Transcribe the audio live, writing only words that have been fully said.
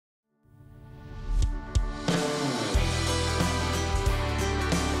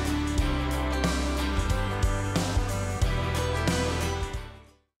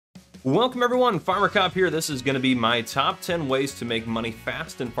Welcome everyone, Farmer Cop here. This is going to be my top 10 ways to make money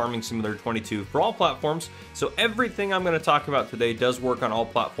fast in Farming Simulator 22 for all platforms. So everything I'm going to talk about today does work on all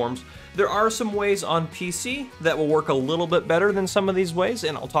platforms. There are some ways on PC that will work a little bit better than some of these ways,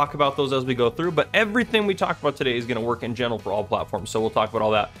 and I'll talk about those as we go through, but everything we talk about today is going to work in general for all platforms, so we'll talk about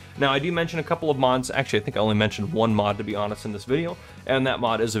all that. Now, I do mention a couple of mods. Actually, I think I only mentioned one mod, to be honest, in this video, and that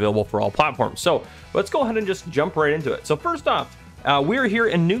mod is available for all platforms. So let's go ahead and just jump right into it. So first off, we're here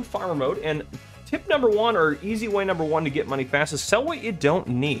in new farmer mode, and tip number one, or easy way number one to get money fast, is sell what you don't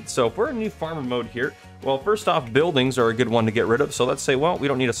need. So if we're in new farmer mode here, well, first off, buildings are a good one to get rid of. So let's say, well, we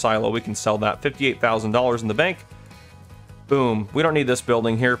don't need a silo. We can sell that. $58,000 in the bank. Boom. We don't need this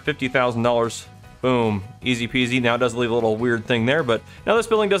building here. $50,000. Boom. Easy peasy. Now it does leave a little weird thing there, but now this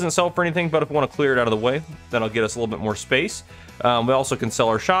building doesn't sell for anything, but if we want to clear it out of the way, that'll get us a little bit more space. We also can sell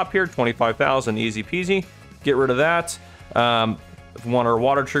our shop here. $25,000. Easy peasy. Get rid of that. If we want our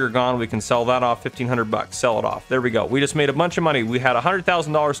water trigger gone, we can sell that off. 1,500 bucks. Sell it off. There we go. We just made a bunch of money. We had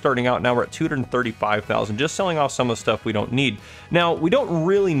 $100,000 starting out. Now we're at $235,000, just selling off some of the stuff we don't need. Now, we don't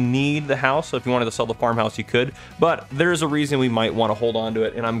really need the house, so if you wanted to sell the farmhouse, you could, but there's a reason we might want to hold on to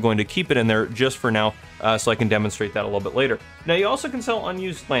it, and I'm going to keep it in there just for now, so I can demonstrate that a little bit later. Now, you also can sell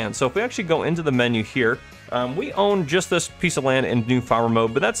unused land. So if we actually go into the menu here, we own just this piece of land in new farmer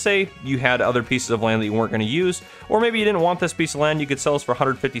mode, but let's say you had other pieces of land that you weren't going to use, or maybe you didn't want this piece of land. You could sell this for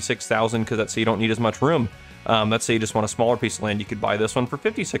 $156,000 because let's say you don't need as much room. Let's say you just want a smaller piece of land. You could buy this one for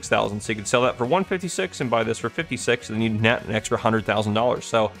 $56,000. So you could sell that for $156,000 and buy this for $56,000, and then you net an extra $100,000.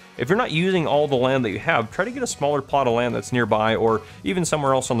 So if you're not using all the land that you have, try to get a smaller plot of land that's nearby, or even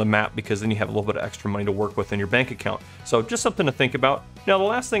somewhere else on the map, because then you have a little bit of extra money to work with in your bank account. So just something to think about. Now, the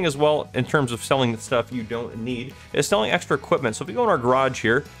last thing as well, in terms of selling the stuff you don't need, is selling extra equipment. So if we go in our garage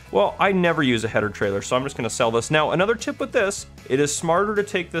here, well, I never use a header trailer, so I'm just going to sell this. Now, another tip with this, it is smarter to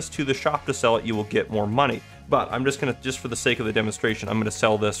take this to the shop to sell it. You will get more money. But I'm just going to, just for the sake of the demonstration, I'm going to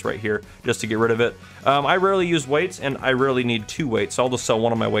sell this right here just to get rid of it. I rarely use weights, and I rarely need two weights, so I'll just sell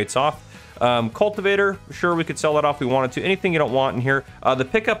one of my weights off. Cultivator, sure, we could sell that off if we wanted to. Anything you don't want in here. The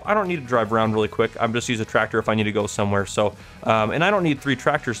pickup, I don't need to drive around really quick. I'm just use a tractor if I need to go somewhere. So, and I don't need 3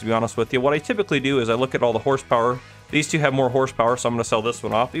 tractors, to be honest with you. What I typically do is I look at all the horsepower. These two have more horsepower, so I'm going to sell this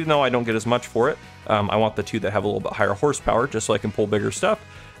one off, even though I don't get as much for it. I want the two that have a little bit higher horsepower, just so I can pull bigger stuff.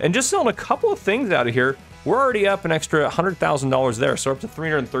 And just selling a couple of things out of here, we're already up an extra $100,000 there, so up to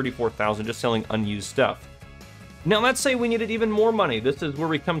 $334,000 just selling unused stuff. Now, let's say we needed even more money. This is where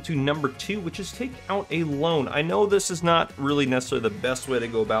we come to number 2, which is take out a loan. I know this is not really necessarily the best way to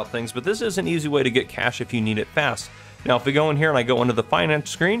go about things, but this is an easy way to get cash if you need it fast. Now, if we go in here and I go into the finance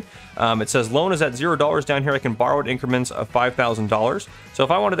screen, it says loan is at $0 down here. I can borrow at increments of $5,000. So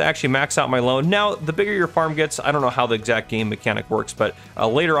if I wanted to actually max out my loan, now the bigger your farm gets, I don't know how the exact game mechanic works, but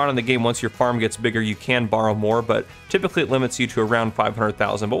later on in the game, once your farm gets bigger, you can borrow more, but typically it limits you to around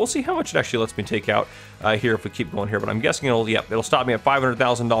 $500,000. But we'll see how much it actually lets me take out here if we keep going here. But I'm guessing it'll stop me at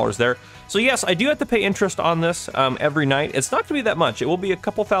 $500,000 there. So yes, I do have to pay interest on this every night. It's not going to be that much. It will be a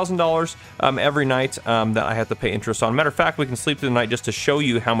couple $1,000s every night that I have to pay interest on. Matter of fact, we can sleep through the night just to show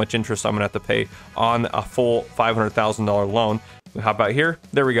you how much interest I'm going to have to pay on a full $500,000 loan. How about here?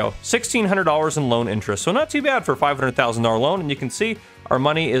 There we go. $1,600 in loan interest. So not too bad for a $500,000 loan. And you can see our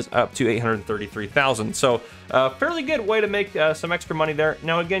money is up to $833,000. So fairly good way to make some extra money there.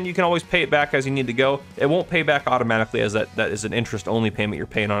 Now, again, you can always pay it back as you need to go. It won't pay back automatically, as that is an interest-only payment you're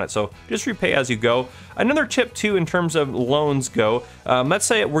paying on it. So just repay as you go. Another tip, too, in terms of loans go, let's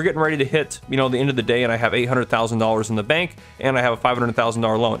say we're getting ready to hit, the end of the day, and I have $800,000 in the bank, and I have a $500,000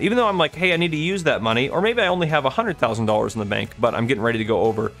 loan. Even though I'm like, hey, I need to use that money, or maybe I only have $100,000 in the bank, but I'm getting ready to go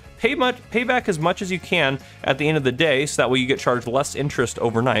over. Pay back as much as you can at the end of the day, so that way you get charged less interest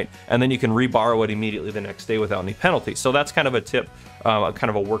overnight, and then you can reborrow it immediately the next day without any penalty. So that's kind of a tip, kind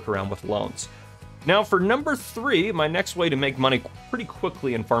of a workaround with loans. Now, for number 3, my next way to make money pretty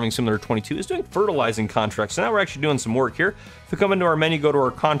quickly in Farming Simulator 22 is doing fertilizing contracts. So now we're actually doing some work here. If we come into our menu, go to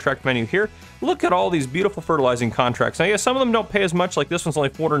our contract menu here, look at all these beautiful fertilizing contracts. Now, yes, some of them don't pay as much, like this one's only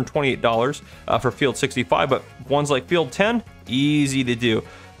 $428 for field 65, but ones like field 10, easy to do.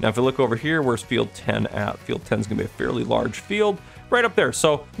 Now, if you look over here, where's field 10 at? Field 10 is going to be a fairly large field right up there.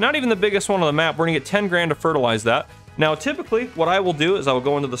 So not even the biggest one on the map. We're going to get 10 grand to fertilize that. Now, typically, what I will do is I will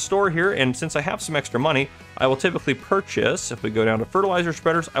go into the store here, and since I have some extra money, I will typically purchase, if we go down to fertilizer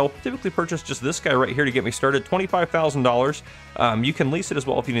spreaders, I will typically purchase just this guy right here to get me started, $25,000. You can lease it as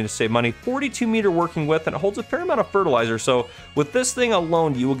well if you need to save money. 42 meter working width, and it holds a fair amount of fertilizer. So with this thing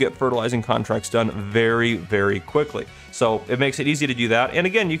alone, you will get fertilizing contracts done very, very quickly. So it makes it easy to do that. And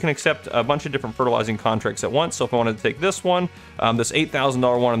again, you can accept a bunch of different fertilizing contracts at once. So if I wanted to take this one, this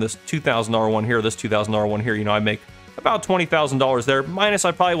 $8,000 one, and this $2,000 one here, this $2,000 one here, you know, I make about $20,000 there, minus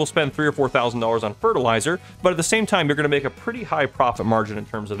I probably will spend $3,000 or $4,000 on fertilizer, but at the same time, you're going to make a pretty high profit margin in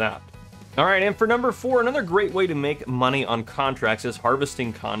terms of that. All right, and for number 4, another great way to make money on contracts is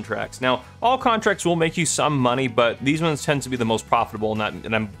harvesting contracts. Now, all contracts will make you some money, but these ones tend to be the most profitable,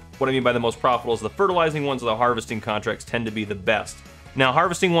 and what I mean by the most profitable is the fertilizing ones or the harvesting contracts tend to be the best. Now,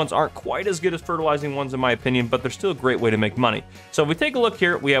 harvesting ones aren't quite as good as fertilizing ones in my opinion, but they're still a great way to make money. So if we take a look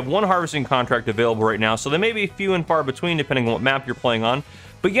here, we have one harvesting contract available right now, so they may be few and far between depending on what map you're playing on.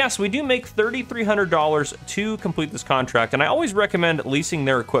 But yes, we do make $3,300 to complete this contract, and I always recommend leasing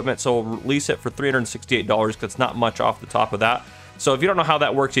their equipment, so we'll lease it for $368 because it's not much off the top of that. So if you don't know how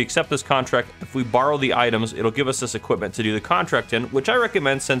that works, you accept this contract. If we borrow the items, it'll give us this equipment to do the contract in, which I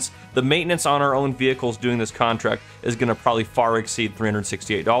recommend since the maintenance on our own vehicles doing this contract is going to probably far exceed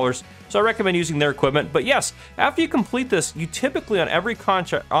 $368. So I recommend using their equipment. But yes, after you complete this, you typically on every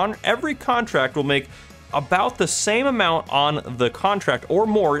contract will make about the same amount on the contract or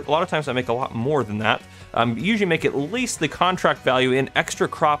more. A lot of times I make a lot more than that. Usually make at least the contract value in extra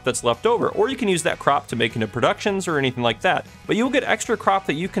crop that's left over, or you can use that crop to make into productions or anything like that. But you'll get extra crop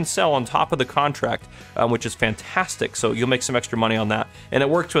that you can sell on top of the contract, which is fantastic. So you'll make some extra money on that. And it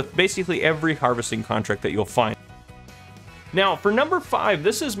works with basically every harvesting contract that you'll find. Now, for number 5,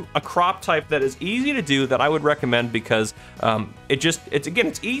 this is a crop type that is easy to do that I would recommend because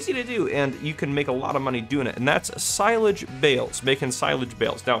it's easy to do and you can make a lot of money doing it. And that's silage bales, making silage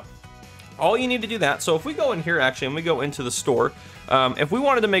bales. Now, all you need to do that, so if we go in here actually and we go into the store, if we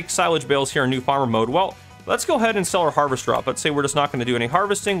wanted to make silage bales here in new farmer mode, well, let's go ahead and sell our harvest drop. Let's say we're just not going to do any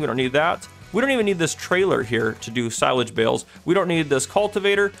harvesting. We don't need that. We don't even need this trailer here to do silage bales. We don't need this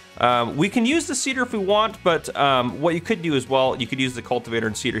cultivator. We can use the seeder if we want, but what you could do as well, you could use the cultivator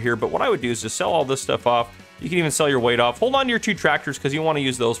and seeder here, but what I would do is just sell all this stuff off. You can even sell your weight off. Hold on to your 2 tractors because you want to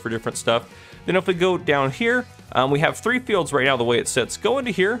use those for different stuff. Then if we go down here, we have 3 fields right now the way it sits. Go into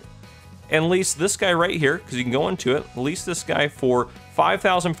here and lease this guy right here, because you can go into it, lease this guy for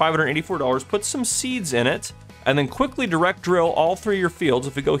 $5,584, put some seeds in it, and then quickly direct drill all 3 of your fields.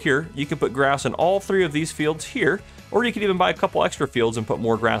 If we go here, you can put grass in all 3 of these fields here, or you can even buy a couple extra fields and put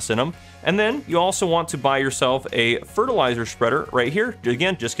more grass in them. And then you also want to buy yourself a fertilizer spreader right here.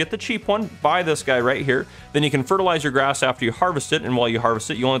 Again, just get the cheap one, buy this guy right here. Then you can fertilize your grass after you harvest it, and while you harvest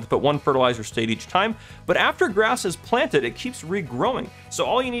it, you only have to put 1 fertilizer state each time. But after grass is planted, it keeps regrowing. So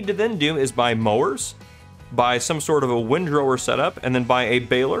all you need to then do is buy mowers, buy some sort of a windrower setup, and then buy a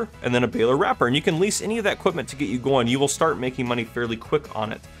baler and then a baler wrapper. And you can lease any of that equipment to get you going. You will start making money fairly quick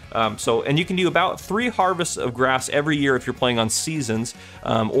on it. And you can do about 3 harvests of grass every year if you're playing on seasons,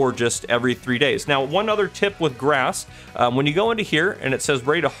 or just every 3 days. Now, one other tip with grass, when you go into here and it says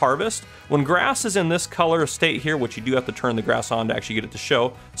ready to harvest, when grass is in this color state here, which you do have to turn the grass on to actually get it to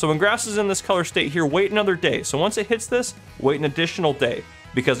show. So when grass is in this color state here, wait another day. So once it hits this, wait an additional day,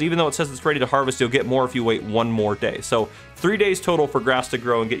 because even though it says it's ready to harvest, you'll get more if you wait 1 more day. So 3 days total for grass to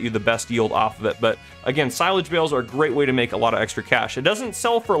grow and get you the best yield off of it. But again, silage bales are a great way to make a lot of extra cash. It doesn't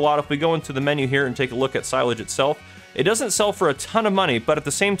sell for a lot. If we go into the menu here and take a look at silage itself, it doesn't sell for a ton of money, but at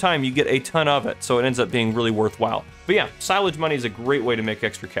the same time, you get a ton of it. So it ends up being really worthwhile. But yeah, silage money is a great way to make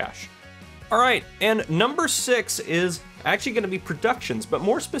extra cash. All right, and number 6 is actually going to be productions, but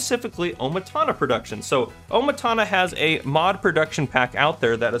more specifically OmaTana Productions. So OmaTana has a mod production pack out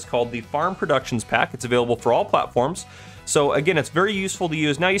there that is called the Farm Productions Pack. It's available for all platforms. So again, it's very useful to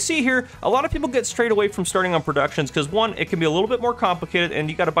use. Now you see here, a lot of people get strayed away from starting on productions because 1, it can be a little bit more complicated and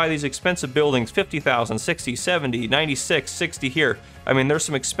you got to buy these expensive buildings, 50,000, 60, 70, 96, 60 here. I mean, there's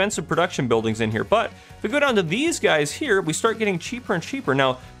some expensive production buildings in here, but if we go down to these guys here, we start getting cheaper and cheaper.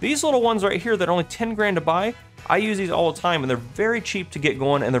 Now, these little ones right here that are only 10 grand to buy, I use these all the time and they're very cheap to get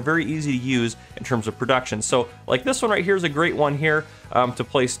going and they're very easy to use in terms of production. So like this one right here is a great one here to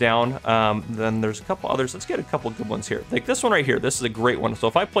place down. Then there's a couple others. Let's get a couple good ones here. Like this one right here, this is a great one. So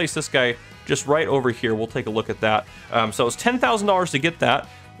if I place this guy just right over here, we'll take a look at that. So it's $10,000 to get that.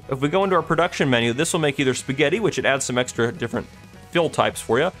 If we go into our production menu, this will make either spaghetti, which it adds some extra different fill types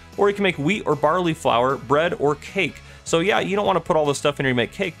for you, or you can make wheat or barley flour, bread or cake. So yeah, you don't want to put all this stuff in here to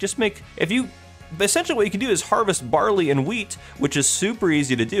make cake. Just make, essentially what you can do is harvest barley and wheat, which is super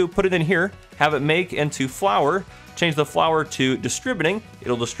easy to do, put it in here, have it make into flour change the flour to distributing,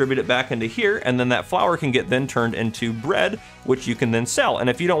 it'll distribute it back into here, and then that flour can get then turned into bread, which you can then sell. And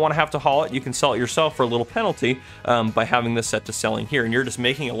if you don't want to have to haul it, you can sell it yourself for a little penalty by having this set to selling here, and you're just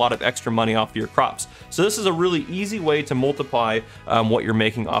making a lot of extra money off of your crops. So this is a really easy way to multiply what you're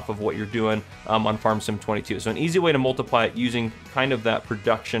making off of what you're doing on Farm Sim 22. So an easy way to multiply it using kind of that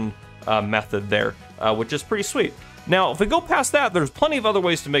production method there, which is pretty sweet. Now, if we go past that, there's plenty of other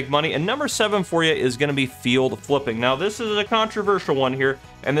ways to make money, and number 7 for you is going to be field flipping. Now, this is a controversial one here,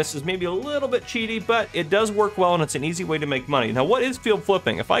 and this is maybe a little bit cheaty, but it does work well, and it's an easy way to make money. Now, what is field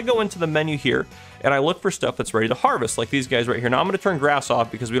flipping? If I go into the menu here, and I look for stuff that's ready to harvest, like these guys right here. Now, I'm going to turn grass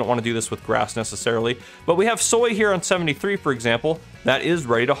off because we don't want to do this with grass necessarily, but we have soy here on 73, for example, that is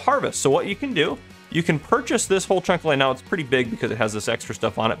ready to harvest. So what you can do, you can purchase this whole chunk of land. Now, it's pretty big because it has this extra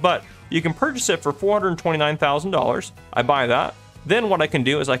stuff on it, but you can purchase it for $429,000. I buy that. Then what I can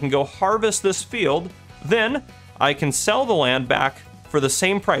do is I can go harvest this field. Then I can sell the land back for the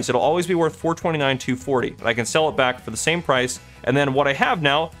same price. It'll always be worth $429,240, but I can sell it back for the same price. And then what I have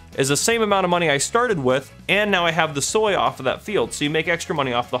now is the same amount of money I started with, and now I have the soy off of that field. So you make extra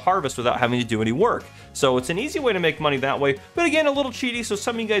money off the harvest without having to do any work. So it's an easy way to make money that way, but again, a little cheaty, so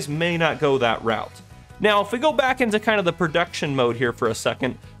some of you guys may not go that route. Now, if we go back into kind of the production mode here for a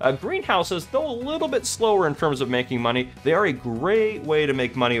second, greenhouses, though a little bit slower in terms of making money, they are a great way to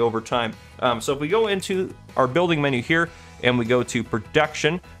make money over time. So if we go into our building menu here, and we go to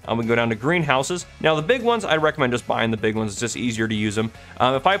production, we go down to greenhouses. Now the big ones, I recommend just buying the big ones. It's just easier to use them.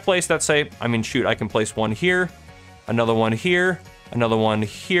 If I place, let's say, I can place one here, another one here, another one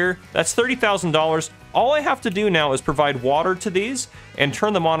here. That's $30,000. All I have to do now is provide water to these and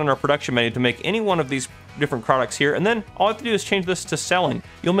turn them on in our production menu to make any one of these different products here, and then all I have to do is change this to selling.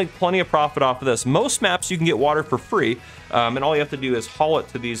 You'll make plenty of profit off of this. Most maps you can get water for free, and all you have to do is haul it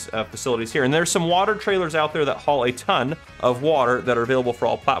to these facilities here. And there's some water trailers out there that haul a ton of water that are available for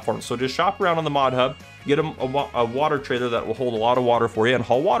all platforms. So just shop around on the mod hub, get a water trailer that will hold a lot of water for you and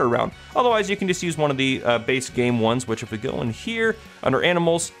haul water around. Otherwise, you can just use one of the base game ones, which if we go in here under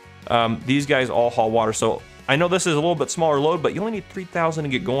animals, these guys all haul water. So I know this is a little bit smaller load, but you only need 3,000 to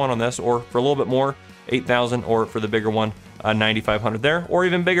get going on this, or for a little bit more, 8,000, or for the bigger one, 9,500 there, or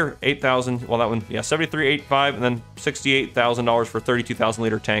even bigger, 8,000. Well, that one, yeah, 73,850, and then $68,000 for 32,000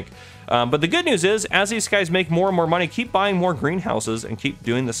 liter tank. But the good news is, as these guys make more and more money, keep buying more greenhouses and keep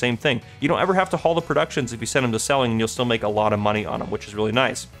doing the same thing. You don't ever have to haul the productions if you send them to selling, and you'll still make a lot of money on them, which is really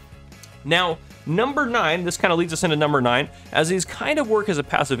nice. Now, number 9, this kind of leads us into number 9, as these kind of work as a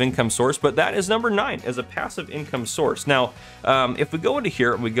passive income source, but that is number 9, as a passive income source. Now, if we go into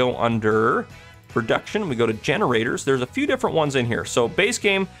here, we go under production, we go to generators, there's a few different ones in here. So base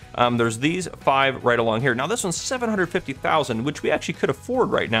game, there's these 5 right along here. Now this one's 750,000, which we actually could afford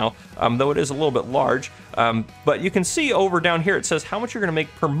right now, though it is a little bit large. But you can see over down here, it says how much you're gonna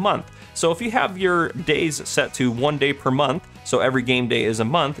make per month. So if you have your days set to 1 day per month, so every game day is a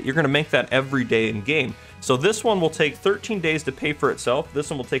month, you're gonna make that every day in game. So this one will take 13 days to pay for itself, this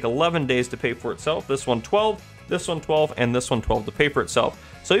one will take 11 days to pay for itself, this one 12, this one 12, and this one 12 to pay for itself.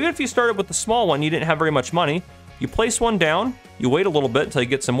 So even if you started with the small one, you didn't have very much money, you place one down, you wait a little bit until you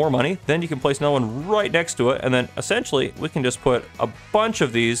get some more money, then you can place another one right next to it, and then essentially we can just put a bunch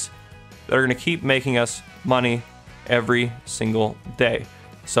of these that are gonna keep making us money every single day.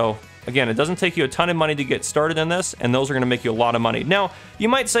 So again, it doesn't take you a ton of money to get started in this, and those are gonna make you a lot of money. Now, you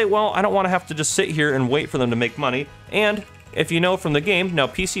might say, well, I don't wanna have to just sit here and wait for them to make money, and if you know from the game, now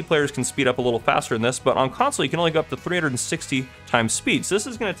PC players can speed up a little faster than this, but on console you can only go up to 360 times speed, so this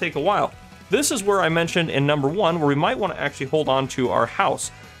is going to take a while. This is where I mentioned in number 1 where we might want to actually hold on to our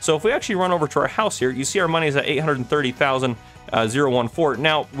house. So if we actually run over to our house here, you see our money is at 830,014.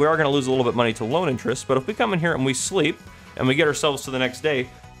 Now, we are going to lose a little bit of money to loan interest, but if we come in here and we sleep and we get ourselves to the next day,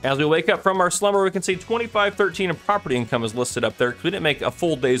 as we wake up from our slumber, we can see 2513 in property income is listed up there because we didn't make a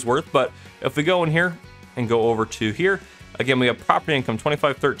full day's worth, but if we go in here and go over to here, again, we have property income,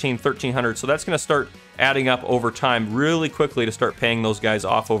 2513, 1300. So that's going to start adding up over time really quickly to start paying those guys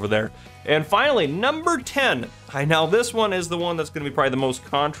off over there. And finally, number 10. Now this one is the one that's going to be probably the most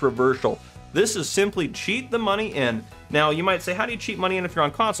controversial. This is simply cheat the money in. Now you might say, how do you cheat money in if you're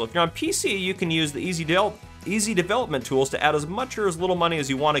on console? If you're on PC, you can use the easy development tools to add as much or as little money as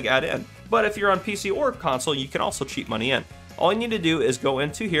you want to add in. But if you're on PC or console, you can also cheat money in. All you need to do is go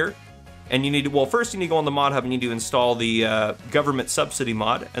into here, and you need to, well, first you need to go on the mod hub and you need to install the government subsidy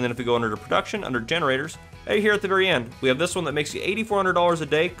mod. And then if we go under production, under generators, right here at the very end, we have this one that makes you $8,400 a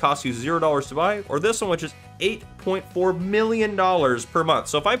day, costs you $0 to buy, or this one which is $8.4 million per month.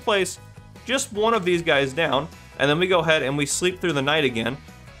 So if I place just one of these guys down, and then we go ahead and we sleep through the night again,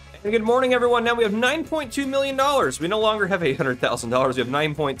 And good morning, everyone. Now we have $9.2 million. We no longer have $800,000. We have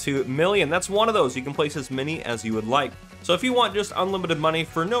 $9.2 million. That's one of those. You can place as many as you would like. So if you want just unlimited money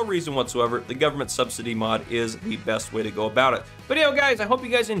for no reason whatsoever, the government subsidy mod is the best way to go about it. But anyway, guys, I hope you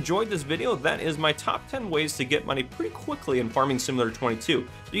guys enjoyed this video. That is my top 10 ways to get money pretty quickly in Farming Simulator 22.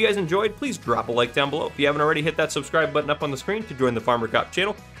 If you guys enjoyed, please drop a like down below. If you haven't already, hit that subscribe button up on the screen to join the Farmer Cop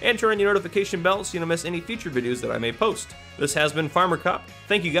channel, and turn on your notification bell so you don't miss any future videos that I may post. This has been Farmer Cop.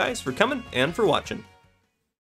 Thank you guys for coming and for watching.